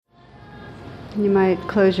You might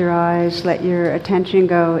close your eyes, let your attention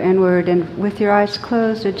go inward, and with your eyes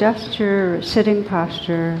closed, adjust your sitting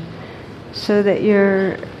posture so that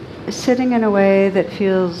you're sitting in a way that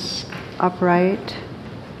feels upright,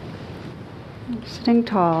 sitting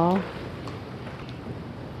tall,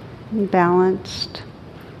 balanced,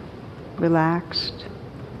 relaxed.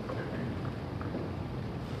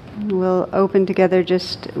 We'll open together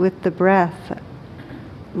just with the breath.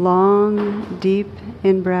 Long, deep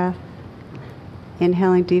in-breath.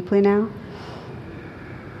 Inhaling deeply now.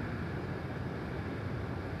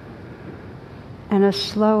 And a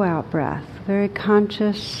slow out breath. Very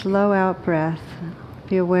conscious, slow out breath.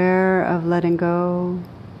 Be aware of letting go,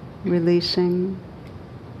 releasing,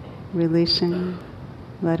 releasing,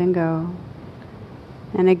 letting go.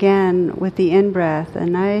 And again, with the in-breath, a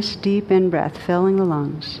nice deep in-breath, filling the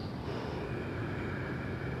lungs.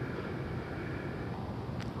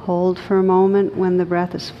 Hold for a moment when the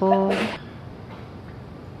breath is full.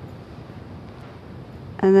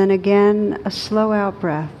 And then again, a slow out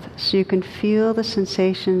breath, so you can feel the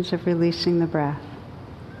sensations of releasing the breath.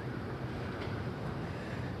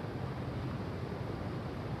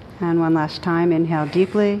 And one last time, inhale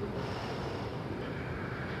deeply.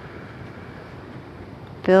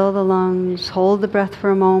 Fill the lungs, hold the breath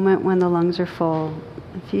for a moment when the lungs are full.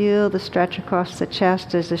 Feel the stretch across the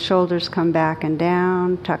chest as the shoulders come back and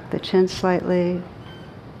down. Tuck the chin slightly.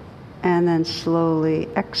 And then slowly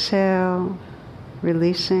exhale.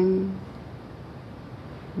 Releasing,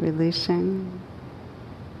 releasing,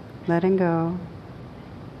 letting go.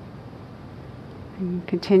 And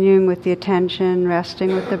continuing with the attention,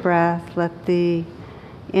 resting with the breath, let the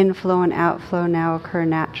inflow and outflow now occur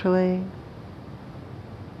naturally.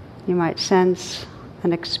 You might sense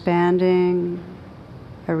an expanding,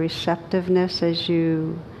 a receptiveness as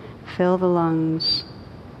you fill the lungs,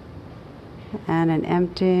 and an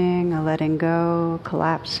emptying, a letting go,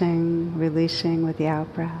 collapsing, releasing with the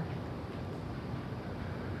out-breath.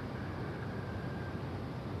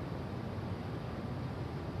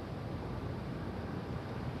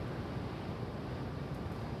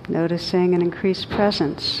 Noticing an increased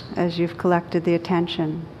presence as you've collected the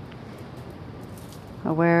attention.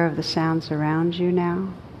 Aware of the sounds around you now.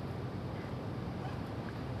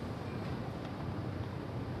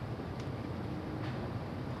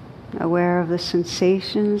 Aware of the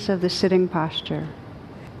sensations of the sitting posture.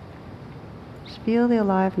 Just feel the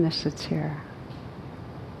aliveness that's here.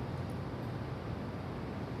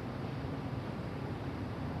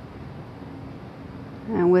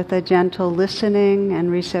 And with a gentle listening and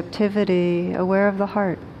receptivity, aware of the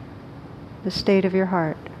heart, the state of your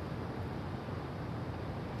heart.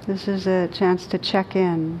 This is a chance to check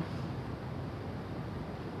in.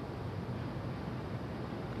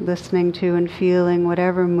 Listening to and feeling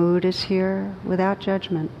whatever mood is here without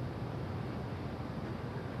judgment.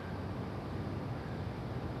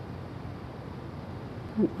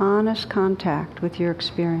 An honest contact with your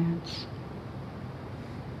experience.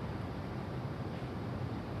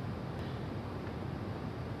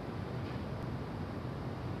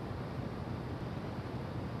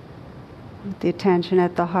 With the attention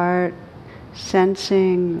at the heart,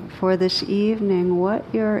 sensing for this evening what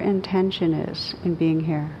your intention is in being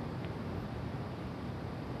here.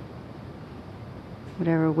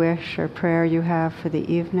 Whatever wish or prayer you have for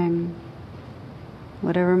the evening,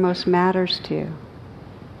 whatever most matters to you.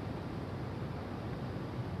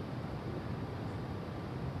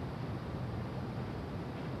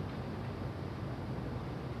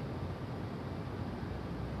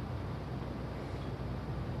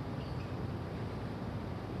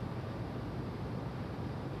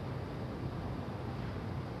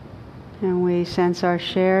 And we sense our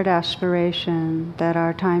shared aspiration that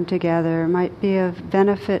our time together might be of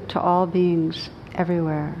benefit to all beings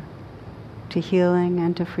everywhere, to healing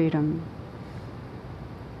and to freedom.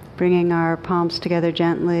 Bringing our palms together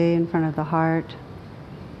gently in front of the heart.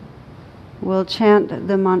 We'll chant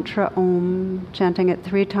the mantra Om, chanting it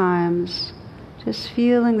 3 times, just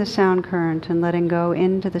feeling the sound current and letting go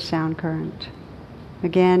into the sound current.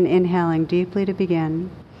 Again, inhaling deeply to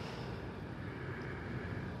begin.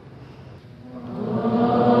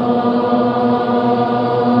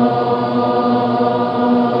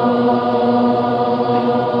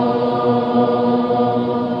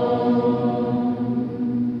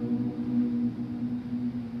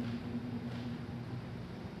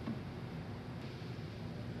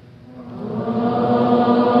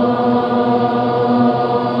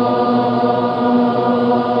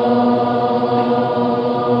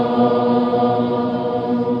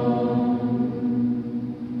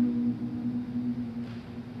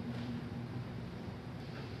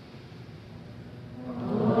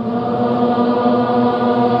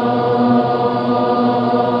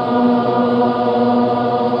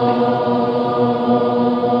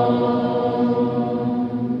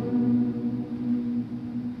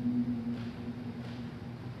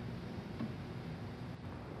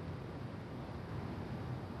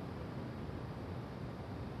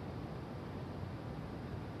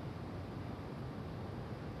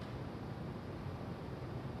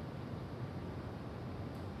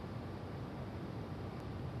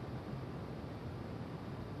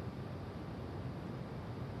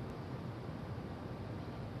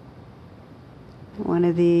 one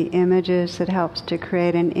of the images that helps to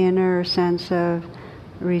create an inner sense of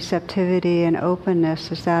receptivity and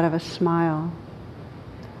openness is that of a smile.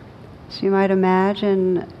 So you might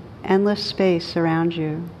imagine endless space around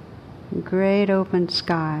you, great open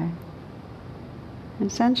sky,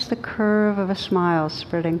 and sense the curve of a smile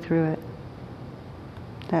spreading through it,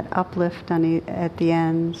 that uplift at the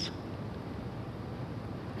ends.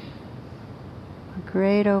 A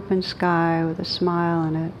great open sky with a smile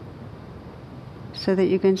in it, so that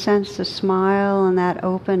you can sense the smile and that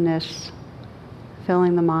openness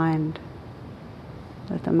filling the mind.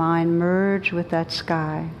 Let the mind merge with that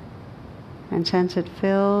sky and sense it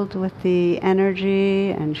filled with the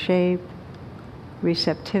energy and shape,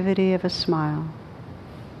 receptivity of a smile.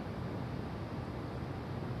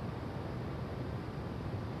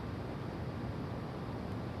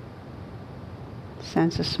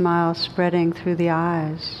 Sense a smile spreading through the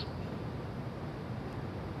eyes.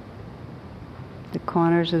 The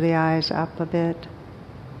corners of the eyes up a bit.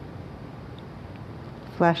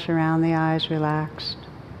 Flesh around the eyes relaxed.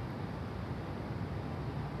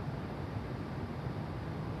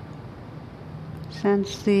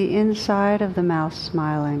 Sense the inside of the mouth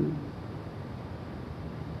smiling.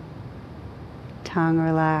 Tongue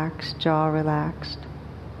relaxed, jaw relaxed.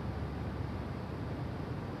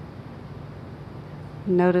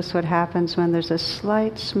 Notice what happens when there's a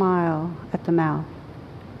slight smile at the mouth.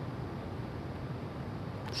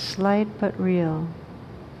 Slight but real.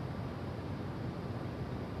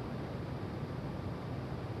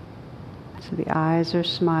 So the eyes are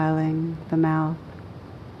smiling, the mouth.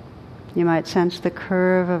 You might sense the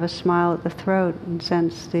curve of a smile at the throat and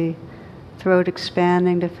sense the throat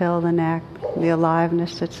expanding to fill the neck, the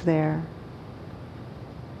aliveness that's there.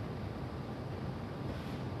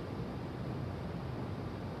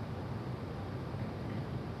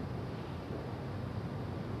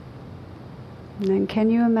 And then can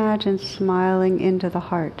you imagine smiling into the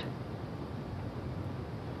heart?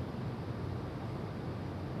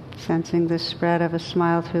 Sensing the spread of a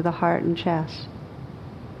smile through the heart and chest.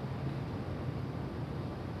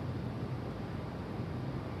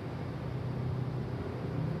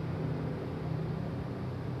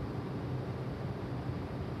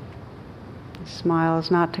 The smile is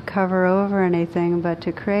not to cover over anything, but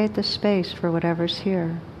to create the space for whatever's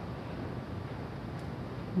here.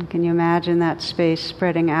 And can you imagine that space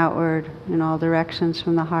spreading outward in all directions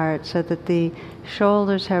from the heart so that the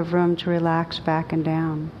shoulders have room to relax back and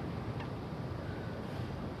down?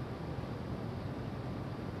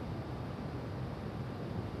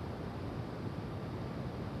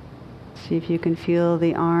 See if you can feel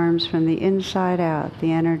the arms from the inside out,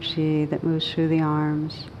 the energy that moves through the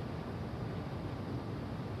arms.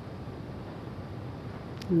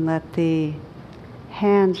 And let the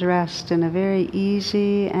hands rest in a very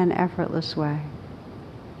easy and effortless way.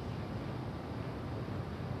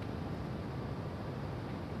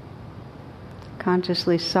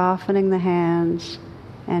 Consciously softening the hands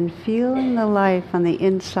and feeling the life on the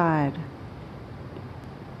inside.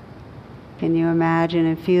 Can you imagine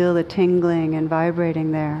and feel the tingling and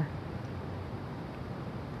vibrating there?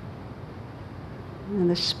 And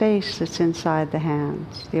the space that's inside the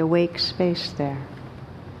hands, the awake space there.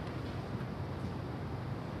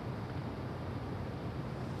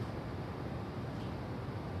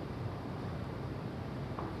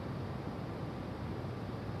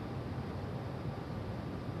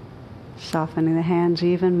 Softening the hands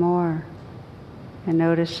even more and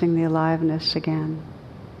noticing the aliveness again.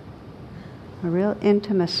 A real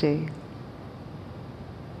intimacy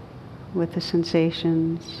with the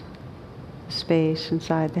sensations, the space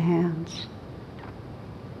inside the hands.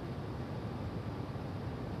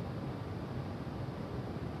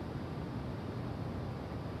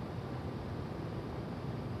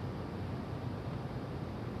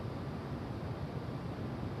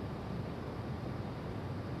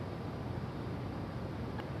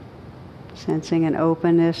 Sensing an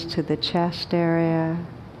openness to the chest area.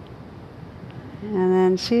 And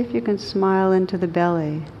then see if you can smile into the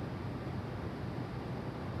belly.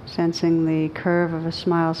 Sensing the curve of a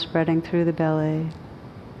smile spreading through the belly.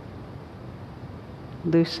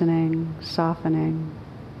 Loosening, softening.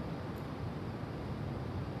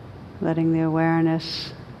 Letting the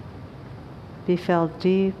awareness be felt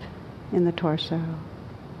deep in the torso.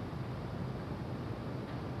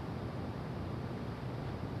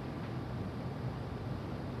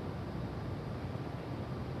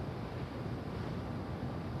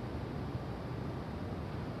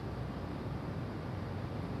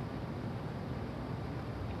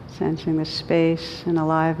 Sensing the space and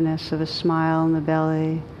aliveness of a smile in the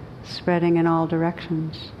belly, spreading in all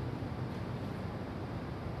directions.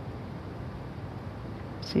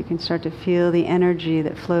 So you can start to feel the energy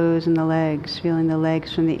that flows in the legs, feeling the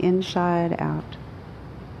legs from the inside out.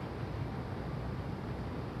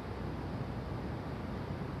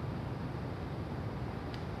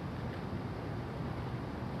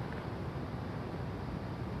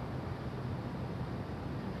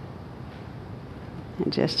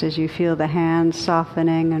 And just as you feel the hands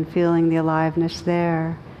softening and feeling the aliveness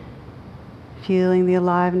there, feeling the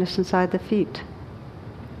aliveness inside the feet.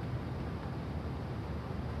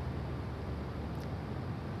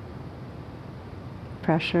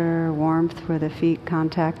 Pressure, warmth where the feet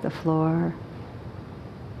contact the floor,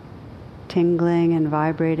 tingling and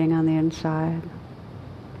vibrating on the inside.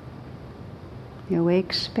 The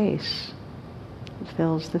awake space that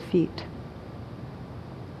fills the feet.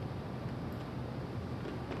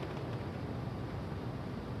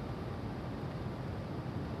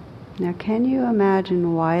 Now, can you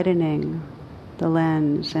imagine widening the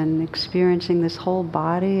lens and experiencing this whole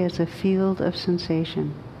body as a field of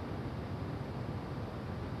sensation?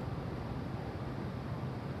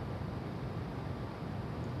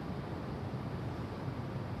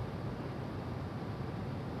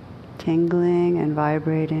 Tingling and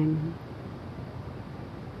vibrating,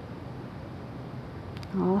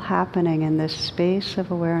 all happening in this space of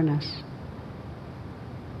awareness.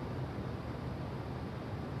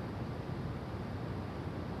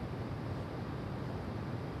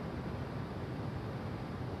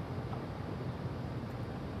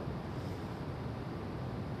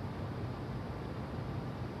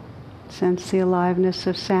 Sense the aliveness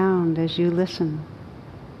of sound as you listen,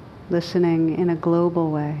 listening in a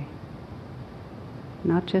global way,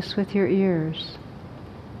 not just with your ears,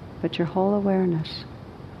 but your whole awareness.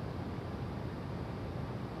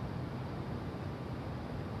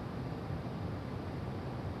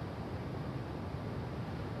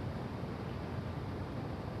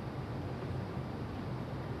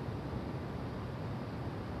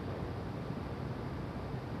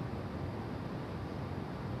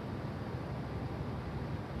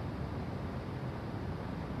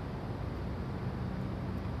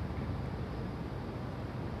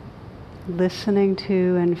 Listening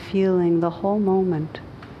to and feeling the whole moment.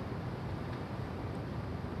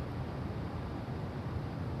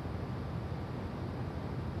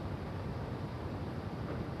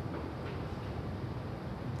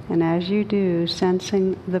 And as you do,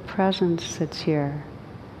 sensing the presence that's here,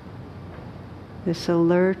 this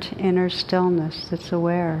alert inner stillness that's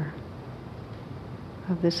aware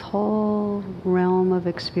of this whole realm of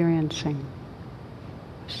experiencing,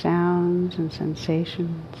 sounds and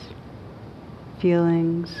sensations,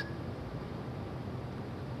 feelings,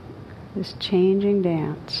 this changing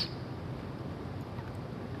dance.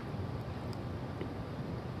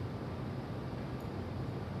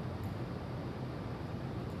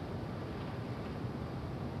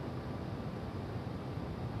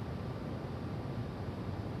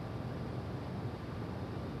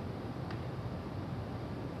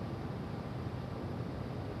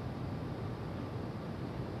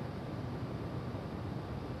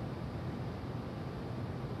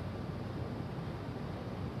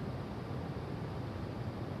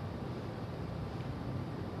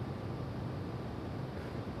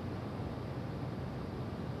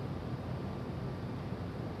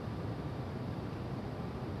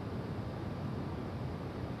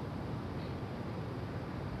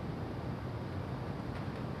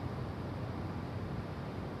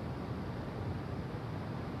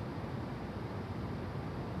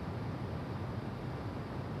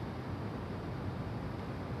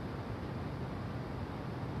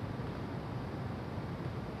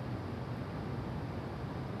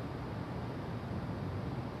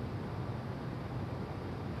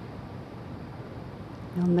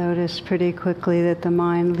 You'll notice pretty quickly that the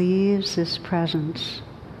mind leaves this presence,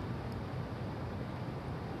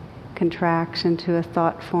 contracts into a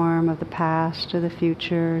thought form of the past or the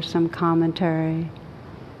future, some commentary.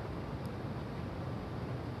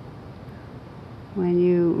 When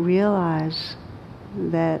you realize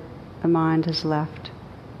that the mind has left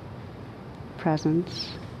presence,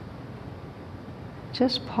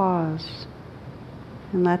 just pause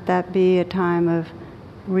and let that be a time of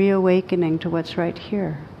reawakening to what's right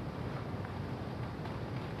here.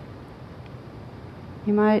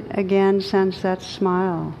 You might again sense that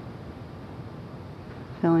smile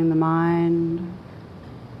filling the mind,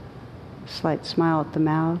 slight smile at the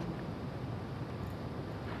mouth,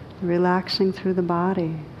 relaxing through the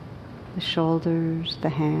body, the shoulders, the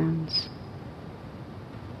hands,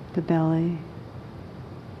 the belly,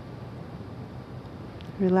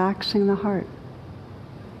 relaxing the heart.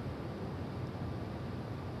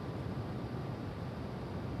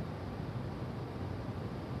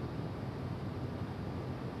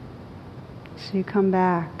 So you come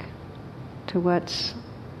back to what's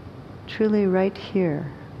truly right here.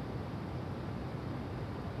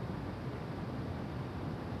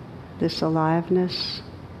 This aliveness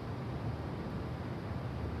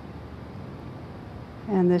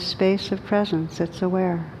and this space of presence that's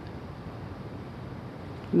aware,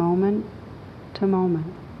 moment to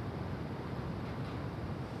moment.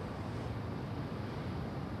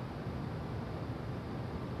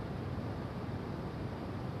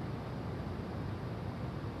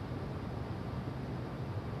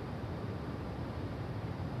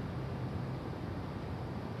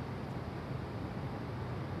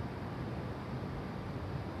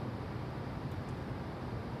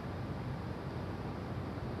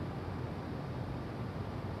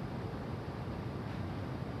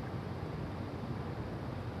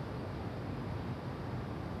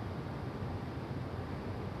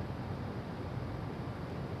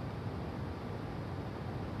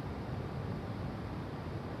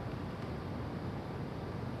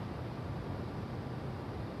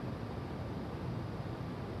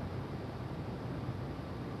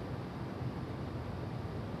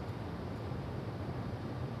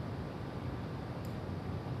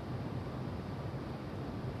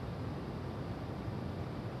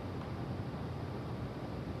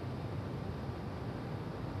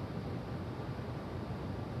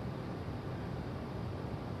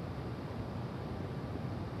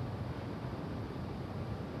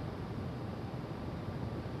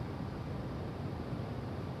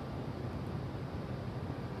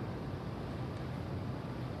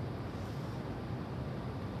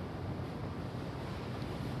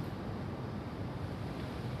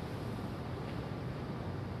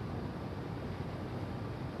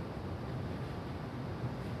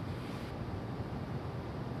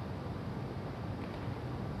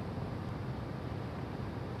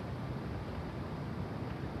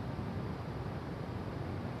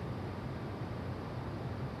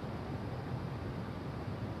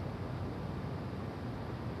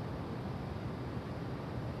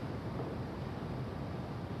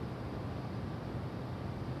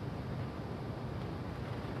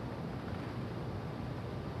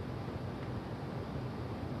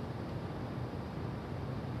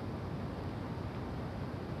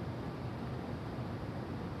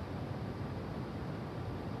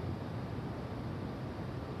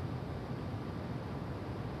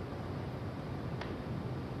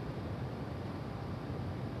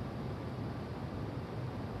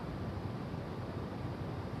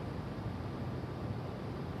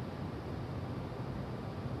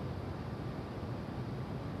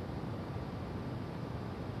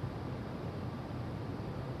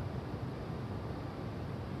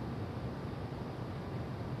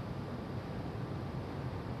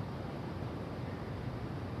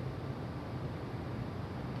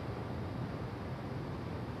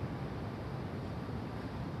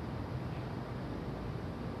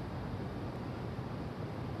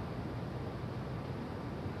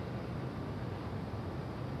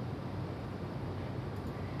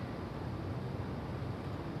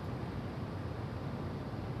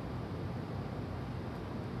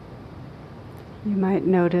 You might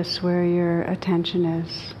notice where your attention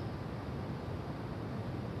is.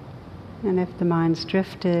 And if the mind's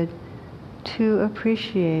drifted, to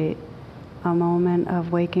appreciate a moment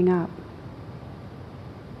of waking up.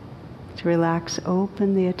 To relax,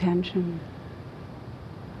 open the attention.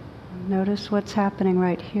 Notice what's happening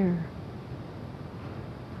right here.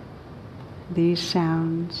 These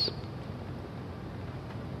sounds.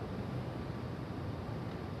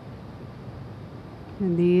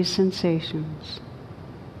 And these sensations.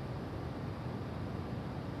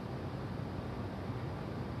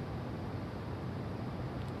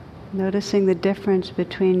 Noticing the difference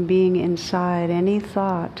between being inside any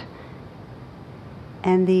thought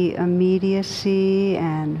and the immediacy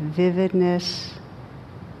and vividness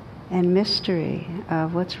and mystery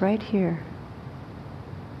of what's right here.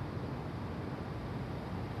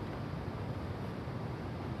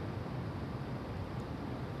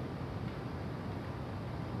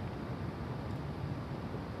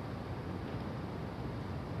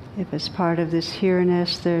 If as part of this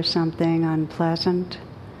here-ness there's something unpleasant,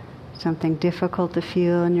 something difficult to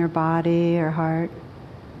feel in your body or heart,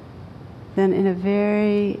 then in a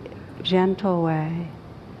very gentle way,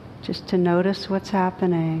 just to notice what's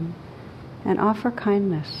happening and offer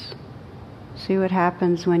kindness. See what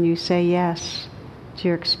happens when you say yes to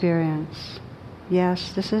your experience.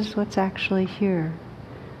 Yes, this is what's actually here.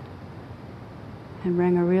 And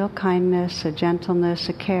bring a real kindness, a gentleness,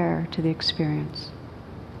 a care to the experience.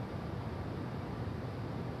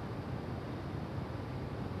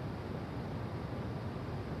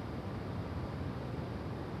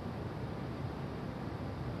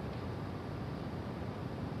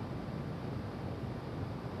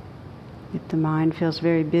 If the mind feels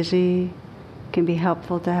very busy, it can be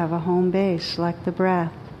helpful to have a home base like the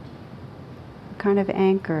breath, a kind of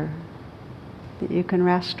anchor that you can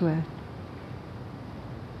rest with.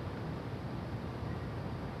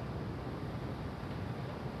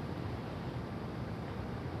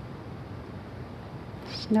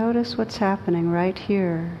 Just notice what's happening right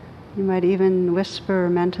here. You might even whisper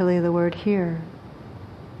mentally the word here.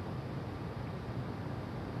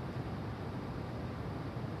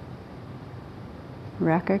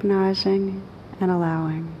 Recognizing and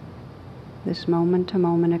allowing this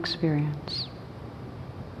moment-to-moment experience.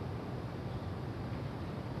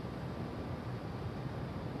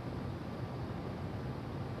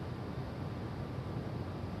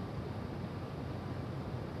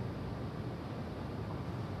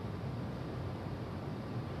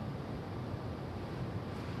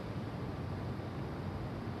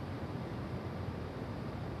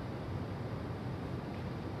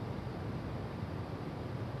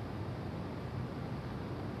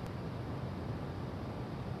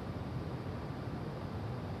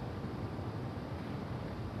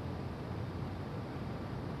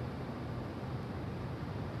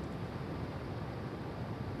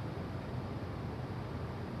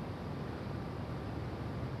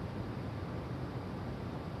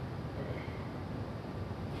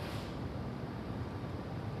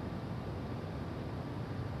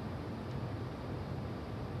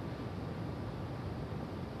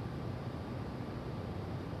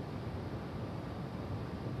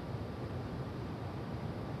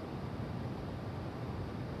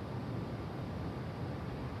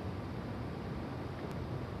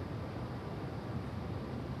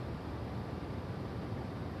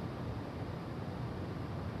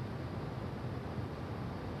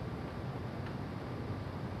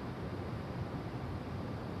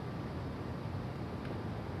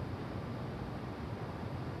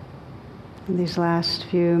 In these last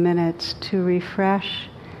few minutes, to refresh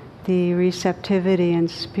the receptivity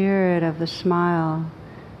and spirit of the smile,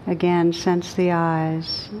 again sense the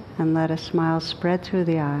eyes and let a smile spread through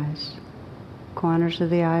the eyes. Corners of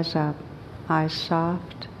the eyes up, eyes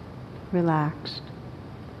soft, relaxed.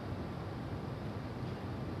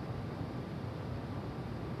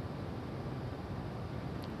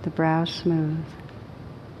 The brow smooth.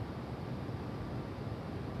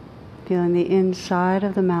 Feeling the inside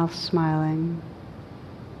of the mouth smiling.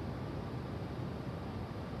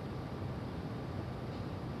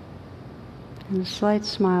 And a slight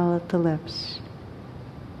smile at the lips.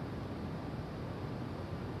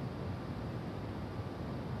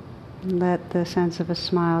 And let the sense of a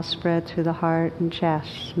smile spread through the heart and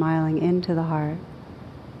chest, smiling into the heart.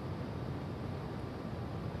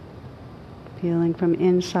 Feeling from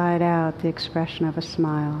inside out the expression of a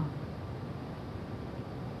smile.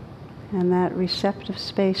 And that receptive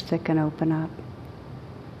space that can open up.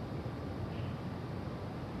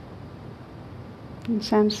 And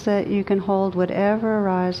sense that you can hold whatever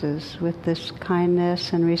arises with this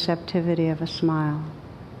kindness and receptivity of a smile.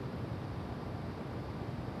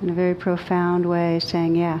 In a very profound way,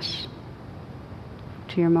 saying yes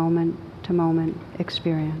to your moment-to-moment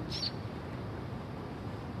experience.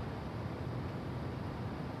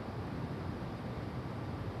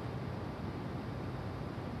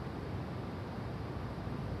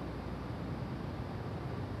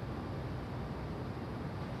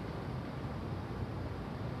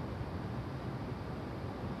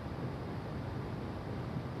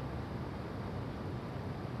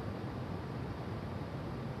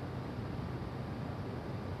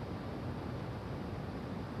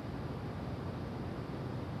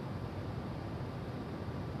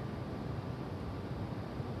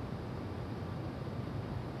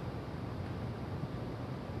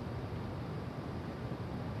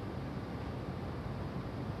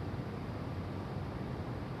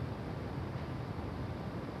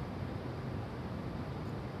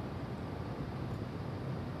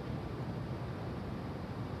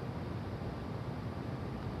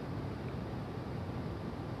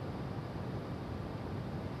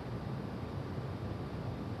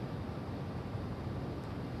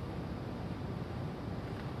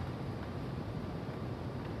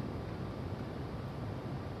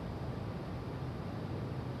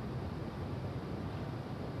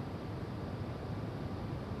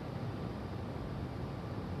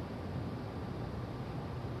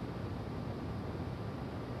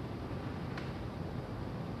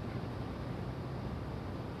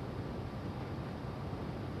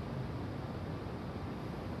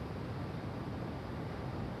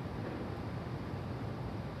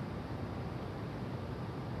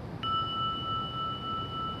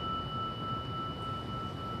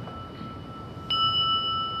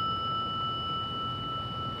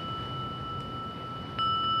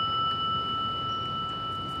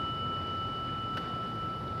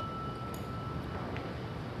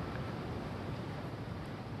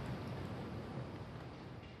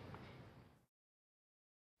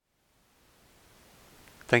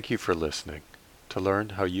 Thank you for listening. To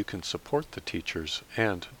learn how you can support the teachers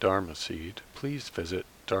and Dharma Seed, please visit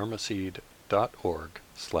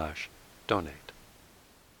dharmaseed.org/donate.